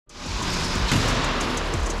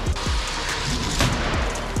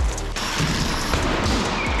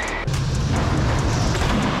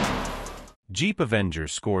Jeep Avenger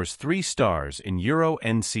scores 3 stars in Euro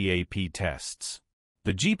NCAP tests.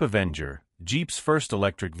 The Jeep Avenger, Jeep's first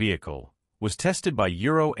electric vehicle, was tested by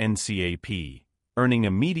Euro NCAP, earning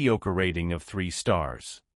a mediocre rating of 3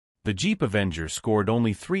 stars. The Jeep Avenger scored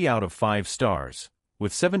only 3 out of 5 stars,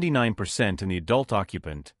 with 79% in the Adult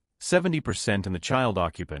Occupant, 70% in the Child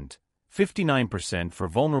Occupant, 59% for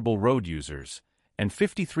vulnerable road users, and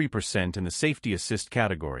 53% in the Safety Assist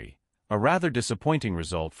category, a rather disappointing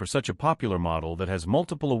result for such a popular model that has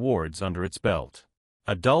multiple awards under its belt.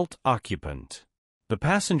 Adult Occupant. The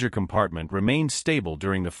passenger compartment remained stable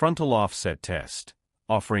during the frontal offset test,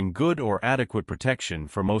 offering good or adequate protection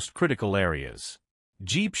for most critical areas.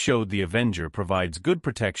 Jeep showed the Avenger provides good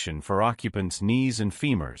protection for occupants' knees and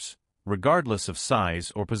femurs, regardless of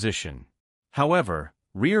size or position. However,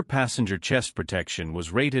 rear passenger chest protection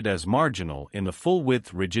was rated as marginal in the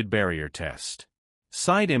full-width rigid barrier test.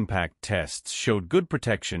 Side impact tests showed good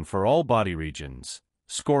protection for all body regions,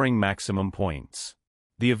 scoring maximum points.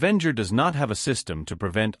 The Avenger does not have a system to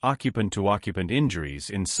prevent occupant-to-occupant injuries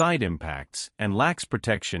in side impacts and lacks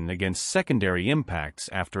protection against secondary impacts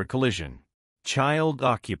after a collision. Child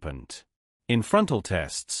Occupant. In frontal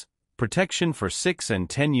tests, protection for 6 and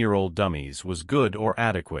 10-year-old dummies was good or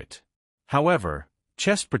adequate. However,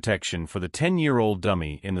 chest protection for the 10-year-old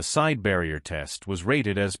dummy in the side barrier test was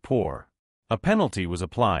rated as poor. A penalty was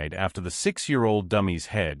applied after the 6-year-old dummy's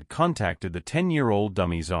head contacted the 10-year-old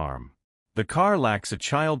dummy's arm. The car lacks a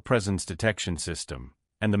child presence detection system,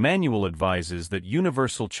 and the manual advises that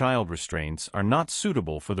universal child restraints are not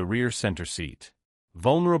suitable for the rear center seat.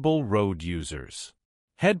 Vulnerable road users.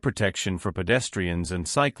 Head protection for pedestrians and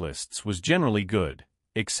cyclists was generally good,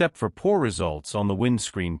 except for poor results on the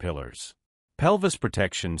windscreen pillars. Pelvis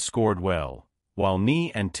protection scored well, while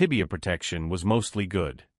knee and tibia protection was mostly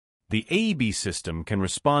good. The AEB system can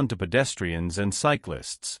respond to pedestrians and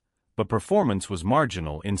cyclists, but performance was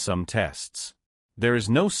marginal in some tests. There is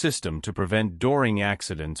no system to prevent dooring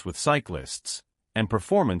accidents with cyclists, and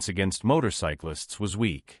performance against motorcyclists was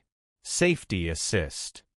weak. Safety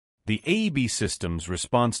Assist. The AEB system's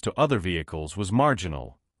response to other vehicles was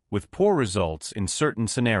marginal, with poor results in certain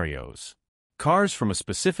scenarios. Cars from a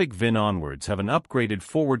specific VIN onwards have an upgraded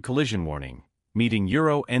forward collision warning, meeting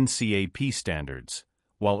Euro NCAP standards,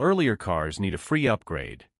 while earlier cars need a free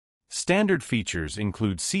upgrade. Standard features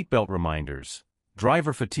include seatbelt reminders,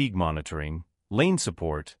 driver fatigue monitoring, lane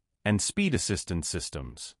support, and speed assistance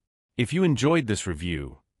systems. If you enjoyed this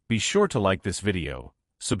review, be sure to like this video,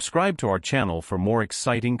 subscribe to our channel for more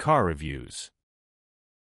exciting car reviews.